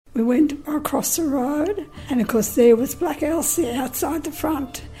We went across the road, and of course there was Black Elsie outside the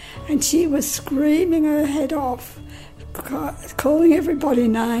front, and she was screaming her head off, calling everybody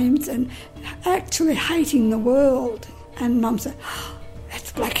names and actually hating the world. And Mum said, "Oh,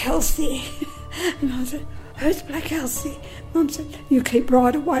 that's Black Elsie." And I said, "Who's Black Elsie?" Mum said, "You keep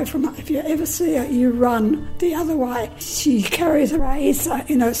right away from her. If you ever see her, you run the other way. She carries a razor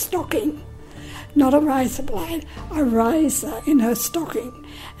in her stocking. Not a razor blade, a razor in her stocking.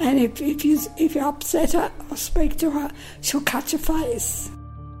 And if you upset her or speak to her, she'll cut your face."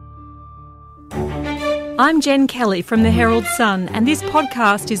 I'm Jen Kelly from the Herald Sun, and this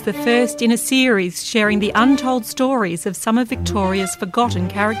podcast is the first in a series sharing the untold stories of some of Victoria's forgotten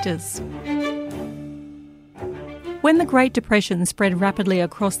characters. When the Great Depression spread rapidly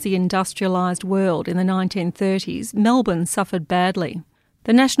across the industrialised world in the 1930s, Melbourne suffered badly.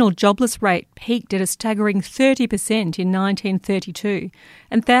 The national jobless rate peaked at a staggering 30% in 1932,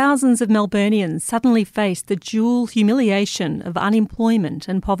 and thousands of Melburnians suddenly faced the dual humiliation of unemployment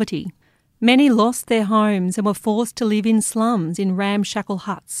and poverty. Many lost their homes and were forced to live in slums in ramshackle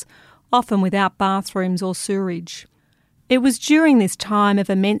huts, often without bathrooms or sewerage. It was during this time of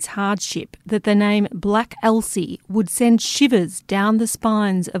immense hardship that the name Black Elsie would send shivers down the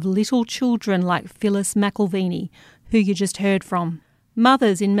spines of little children like Phyllis McElveeney, who you just heard from.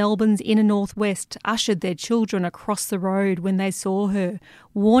 Mothers in Melbourne's inner northwest ushered their children across the road when they saw her,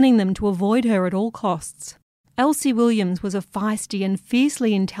 warning them to avoid her at all costs. Elsie Williams was a feisty and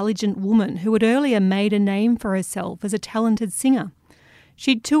fiercely intelligent woman who had earlier made a name for herself as a talented singer.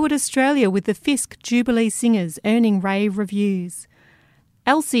 She'd toured Australia with the Fisk Jubilee Singers, earning rave reviews.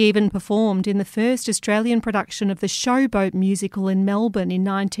 Elsie even performed in the first Australian production of the Showboat musical in Melbourne in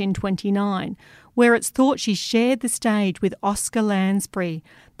 1929, where it's thought she shared the stage with Oscar Lansbury,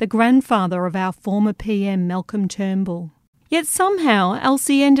 the grandfather of our former PM Malcolm Turnbull. Yet somehow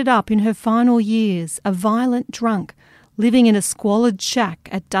Elsie ended up in her final years a violent drunk, living in a squalid shack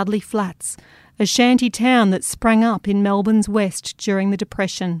at Dudley Flats, a shanty town that sprang up in Melbourne's west during the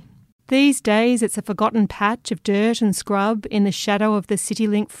Depression. These days it's a forgotten patch of dirt and scrub in the shadow of the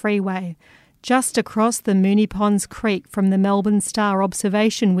CityLink freeway, just across the Moonee Ponds Creek from the Melbourne Star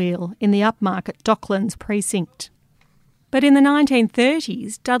observation wheel in the upmarket Docklands precinct. But in the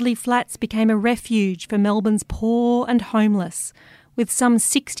 1930s, Dudley Flats became a refuge for Melbourne's poor and homeless, with some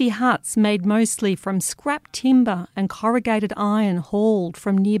 60 huts made mostly from scrap timber and corrugated iron hauled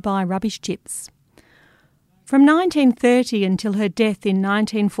from nearby rubbish tips. From 1930 until her death in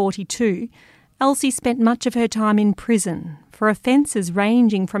 1942, Elsie spent much of her time in prison for offences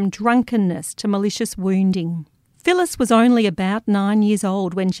ranging from drunkenness to malicious wounding. Phyllis was only about 9 years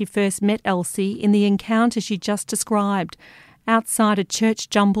old when she first met Elsie in the encounter she just described outside a church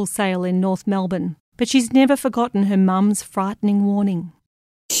jumble sale in North Melbourne, but she's never forgotten her mum's frightening warning.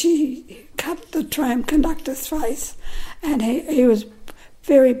 She cut the tram conductor's face, and he was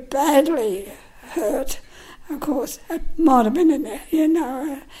very badly hurt. Of course, it might have been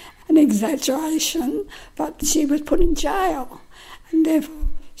an exaggeration, but she was put in jail, and therefore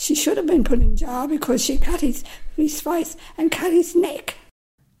she should have been put in jail because she cut his face and cut his neck.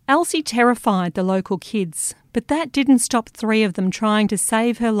 Elsie terrified the local kids, but that didn't stop 3 of them trying to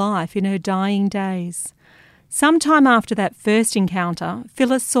save her life in her dying days. Sometime after that first encounter,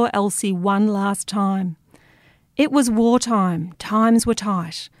 Phyllis saw Elsie one last time. It was wartime, times were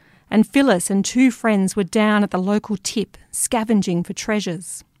tight, and Phyllis and 2 friends were down at the local tip, scavenging for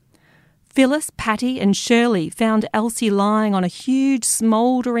treasures. Phyllis, Patty and Shirley found Elsie lying on a huge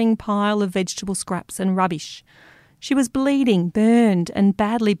smouldering pile of vegetable scraps and rubbish. She was bleeding, burned and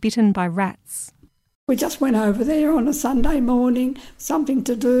badly bitten by rats. We just went over there on a Sunday morning, something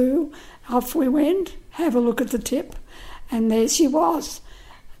to do. Off we went, have a look at the tip, and there she was.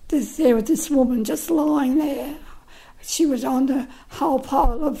 There was this woman just lying there. She was on the whole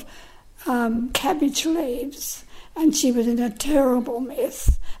pile of cabbage leaves, and she was in a terrible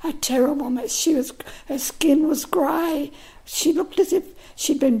mess. Her skin was grey. She looked as if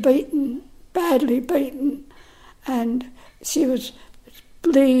she'd been beaten, badly beaten, and she was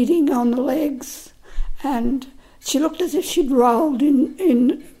bleeding on the legs, and she looked as if she'd rolled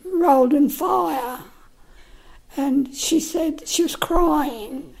in fire. And she said she was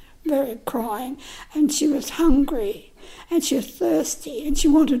crying, very crying, and she was hungry, and she was thirsty, and she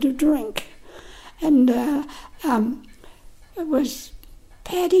wanted a drink. And it was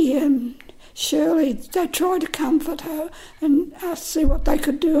Paddy and Shirley, they tried to comfort her and see what they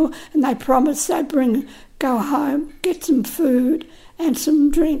could do, and they promised they'd go home, get some food and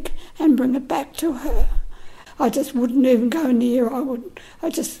some drink and bring it back to her. I just wouldn't even go near her. I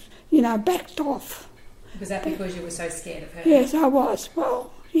just, backed off. Was that because you were so scared of her? Yes, I was.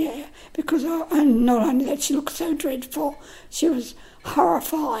 Well, yeah. because and not only that, she looked so dreadful. She was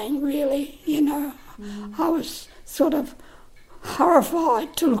horrifying, really, you know. I was sort of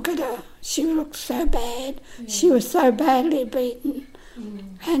horrified to look at her. She looked so bad. She was so badly beaten.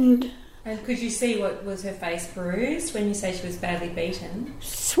 And could you see what was her face bruised when you say she was badly beaten?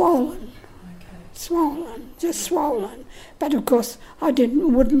 Swollen. Swollen, just swollen. But of course I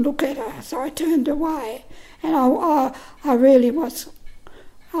wouldn't look at her, so I turned away. And I really was,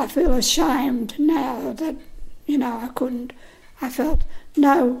 I feel ashamed now that, you know, I couldn't. I felt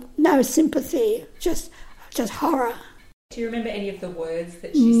no sympathy, just horror. Do you remember any of the words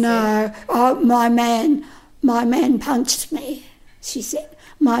that she said? No. Oh, my man punched me, she said.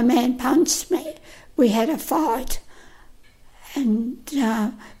 My man punched me. We had a fight. And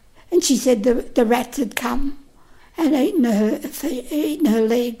she said the rats had come and eaten her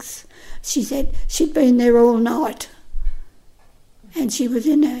legs. She said she'd been there all night and she was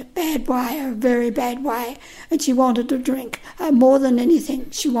in a bad way, a very bad way, and she wanted to drink. More than anything,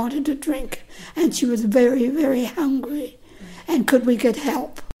 she wanted to drink, and she was very, very hungry. And could we get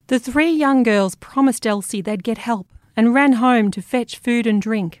help? The three young girls promised Elsie they'd get help and ran home to fetch food and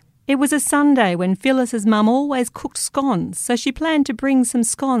drink. It was a Sunday when Phyllis's mum always cooked scones, so she planned to bring some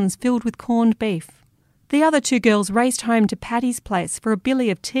scones filled with corned beef. The other two girls raced home to Paddy's place for a billy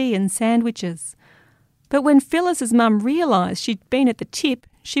of tea and sandwiches. But when Phyllis's mum realised she'd been at the tip,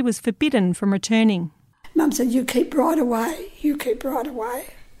 she was forbidden from returning. Mum said, you keep right away. Okay.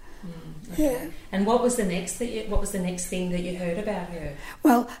 Yeah. And what was the next thing that you heard about her?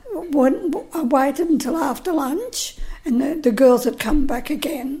 Well, I waited until after lunch, and the girls had come back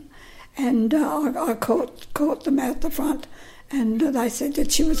again, and I caught them out the front, and they said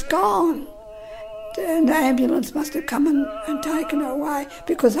that she was gone. And the ambulance must have come and taken her away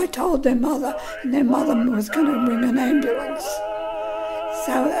because they told their mother, and their mother was going to bring an ambulance.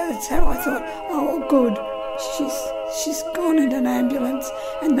 So that's how I thought, oh, good, she's gone in an ambulance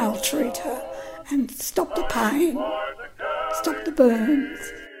and they'll treat her and stop the pain, stop the burns.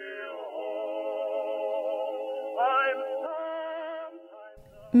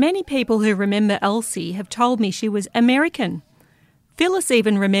 Many people who remember Elsie have told me she was American. Phyllis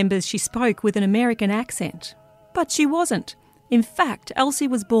even remembers she spoke with an American accent. But she wasn't. In fact, Elsie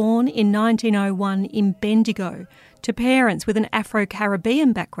was born in 1901 in Bendigo to parents with an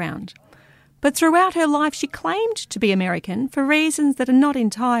Afro-Caribbean background. But throughout her life she claimed to be American for reasons that are not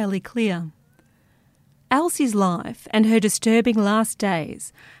entirely clear. Elsie's life and her disturbing last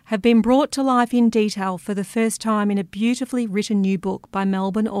days have been brought to life in detail for the first time in a beautifully written new book by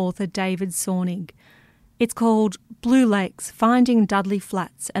Melbourne author David Zornig. It's called Blue Lakes, Finding Dudley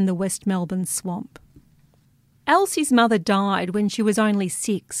Flats and the West Melbourne Swamp. Elsie's mother died when she was only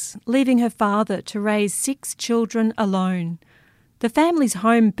 6, leaving her father to raise 6 children alone. The family's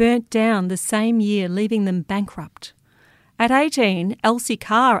home burnt down the same year, leaving them bankrupt. At 18, Elsie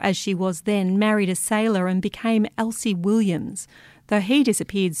Carr, as she was then, married a sailor and became Elsie Williams, though he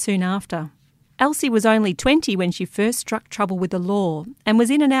disappeared soon after. Elsie was only 20 when she first struck trouble with the law and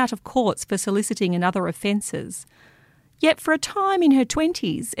was in and out of courts for soliciting and other offences. Yet for a time in her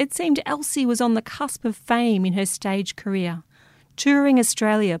 20s, it seemed Elsie was on the cusp of fame in her stage career, touring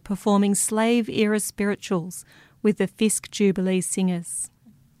Australia performing slave-era spirituals with the Fisk Jubilee Singers.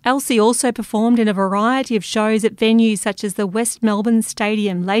 Elsie also performed in a variety of shows at venues such as the West Melbourne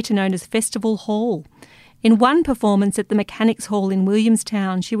Stadium, later known as Festival Hall. In one performance at the Mechanics Hall in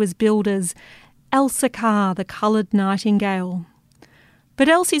Williamstown, she was billed as Elsa Carr, the Coloured Nightingale. But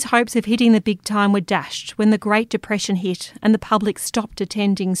Elsie's hopes of hitting the big time were dashed when the Great Depression hit and the public stopped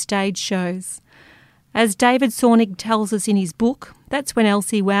attending stage shows. As David Zornig tells us in his book, that's when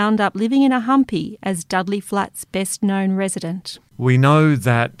Elsie wound up living in a humpy as Dudley Flat's best-known resident. We know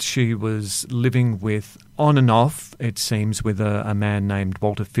that she was living with, on and off, it seems, with a man named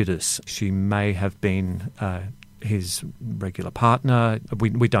Walter Fiddes. She may have been his regular partner.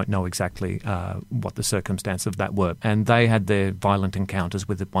 We don't know exactly what the circumstance of that were. And they had their violent encounters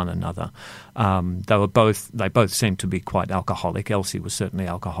with one another. They both seemed to be quite alcoholic. Elsie was certainly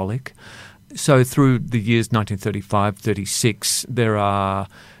alcoholic. So through the years 1935-36, there are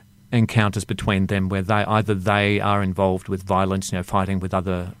encounters between them where they are involved with violence, fighting with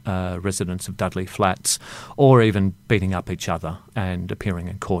other residents of Dudley Flats, or even beating up each other and appearing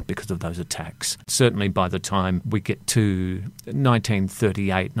in court because of those attacks. Certainly by the time we get to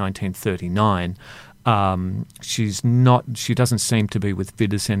 1938, 1939, she doesn't seem to be with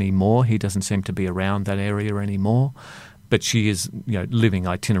Fiddes anymore. He doesn't seem to be around that area anymore. But she is, living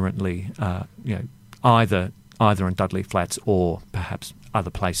itinerantly, either either in Dudley Flats or perhaps other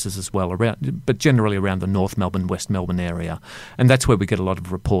places as well, but generally around the North Melbourne, West Melbourne area. And that's where we get a lot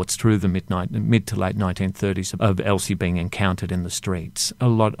of reports through the mid to late 1930s of Elsie being encountered in the streets, a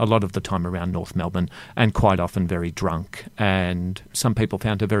lot of the time around North Melbourne, and quite often very drunk. And some people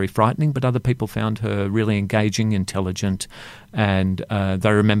found her very frightening, but other people found her really engaging, intelligent, and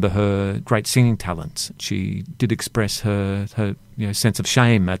they remember her great singing talents. She did express her sense of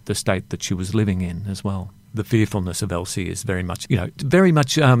shame at the state that she was living in as well. The fearfulness of Elsie is very much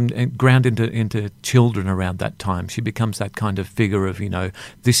ground into children around that time. She becomes that kind of figure of,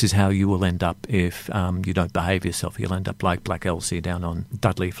 this is how you will end up if you don't behave yourself. You'll end up like Black Elsie down on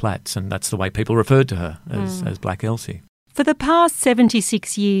Dudley Flats, and that's the way people referred to her, as Black Elsie. For the past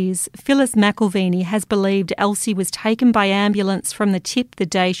 76 years, Phyllis McElveeney has believed Elsie was taken by ambulance from the tip the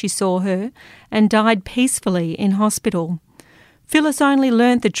day she saw her and died peacefully in hospital. Phyllis only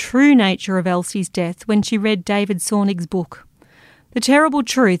learnt the true nature of Elsie's death when she read David Zornig's book. The terrible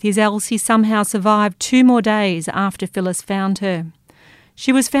truth is Elsie somehow survived 2 more days after Phyllis found her.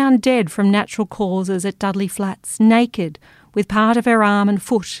 She was found dead from natural causes at Dudley Flats, naked, with part of her arm and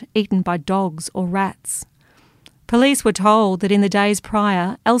foot eaten by dogs or rats. Police were told that in the days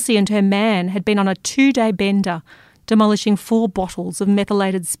prior, Elsie and her man had been on a 2-day bender, demolishing 4 bottles of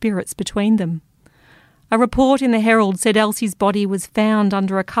methylated spirits between them. A report in the Herald said Elsie's body was found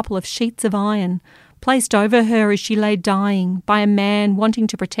under a couple of sheets of iron, placed over her as she lay dying by a man wanting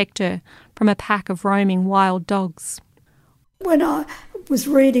to protect her from a pack of roaming wild dogs. When I was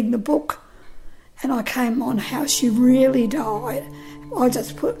reading the book and I came on how she really died, I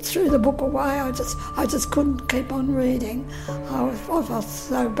just threw the book away. I just couldn't keep on reading. I felt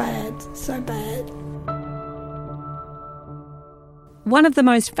so bad. One of the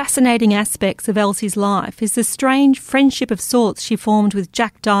most fascinating aspects of Elsie's life is the strange friendship of sorts she formed with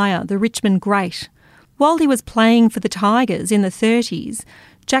Jack Dyer, the Richmond great. While he was playing for the Tigers in the 30s,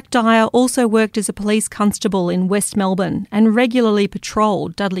 Jack Dyer also worked as a police constable in West Melbourne and regularly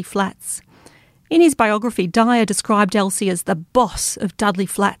patrolled Dudley Flats. In his biography, Dyer described Elsie as the boss of Dudley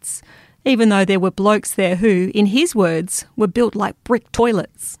Flats, even though there were blokes there who, in his words, were built like brick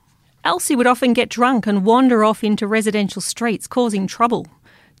toilets. Elsie would often get drunk and wander off into residential streets, causing trouble.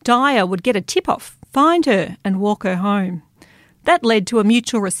 Dyer would get a tip-off, find her and walk her home. That led to a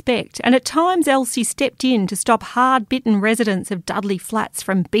mutual respect, and at times Elsie stepped in to stop hard-bitten residents of Dudley Flats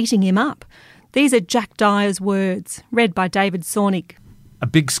from beating him up. These are Jack Dyer's words, read by David Zornig. A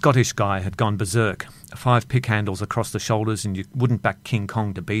big Scottish guy had gone berserk, 5 pick handles across the shoulders, and you wouldn't back King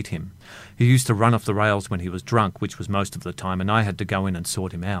Kong to beat him. He used to run off the rails when he was drunk, which was most of the time, and I had to go in and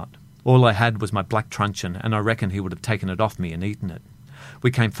sort him out. All I had was my black truncheon, and I reckon he would have taken it off me and eaten it.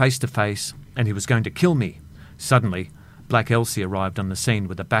 We came face to face, and he was going to kill me. Suddenly, Black Elsie arrived on the scene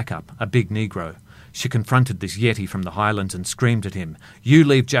with a backup, a big Negro. She confronted this Yeti from the Highlands and screamed at him, "You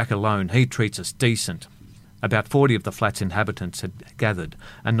leave Jack alone, he treats us decent." About 40 of the flat's inhabitants had gathered,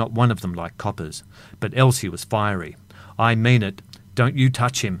 and not one of them liked coppers. But Elsie was fiery. "I mean it. Don't you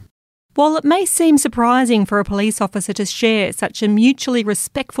touch him." While it may seem surprising for a police officer to share such a mutually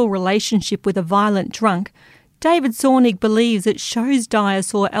respectful relationship with a violent drunk, David Zornig believes it shows Dyer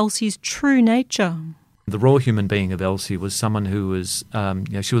saw Elsie's true nature. The raw human being of Elsie was someone who was,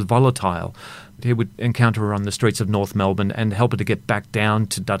 she was volatile. He would encounter her on the streets of North Melbourne and help her to get back down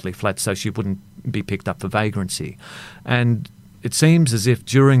to Dudley Flats so she wouldn't be picked up for vagrancy. And it seems as if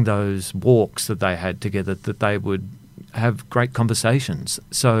during those walks that they had together that they would have great conversations.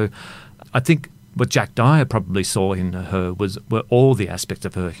 So I think what Jack Dyer probably saw in her were all the aspects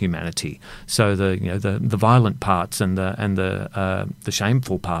of her humanity. So the violent parts and the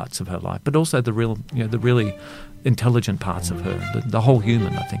shameful parts of her life, but also the really intelligent parts of her, the whole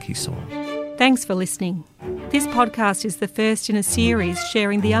human. I think he saw. Thanks for listening. This podcast is the first in a series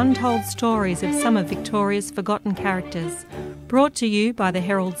sharing the untold stories of some of Victoria's forgotten characters, brought to you by the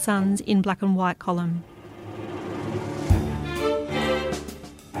Herald Sun's In Black and White column.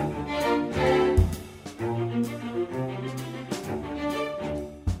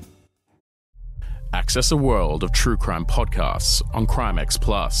 Access a world of true crime podcasts on CrimeX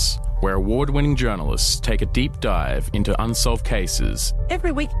Plus, where award-winning journalists take a deep dive into unsolved cases.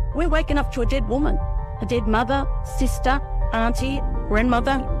 Every week, we're waking up to a dead woman, a dead mother, sister, auntie,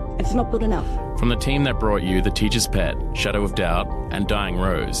 grandmother. It's not good enough. From the team that brought you The Teacher's Pet, Shadow of Doubt, and Dying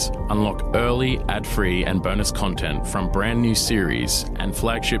Rose, unlock early, ad-free and bonus content from brand new series and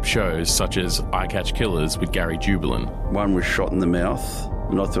flagship shows such as I Catch Killers with Gary Jubelin. One was shot in the mouth,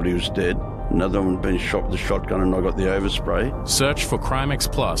 and I thought he was dead. Another one had been shot with a shotgun and I got the overspray. Search for CrimeX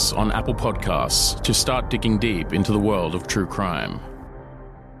Plus on Apple Podcasts to start digging deep into the world of true crime.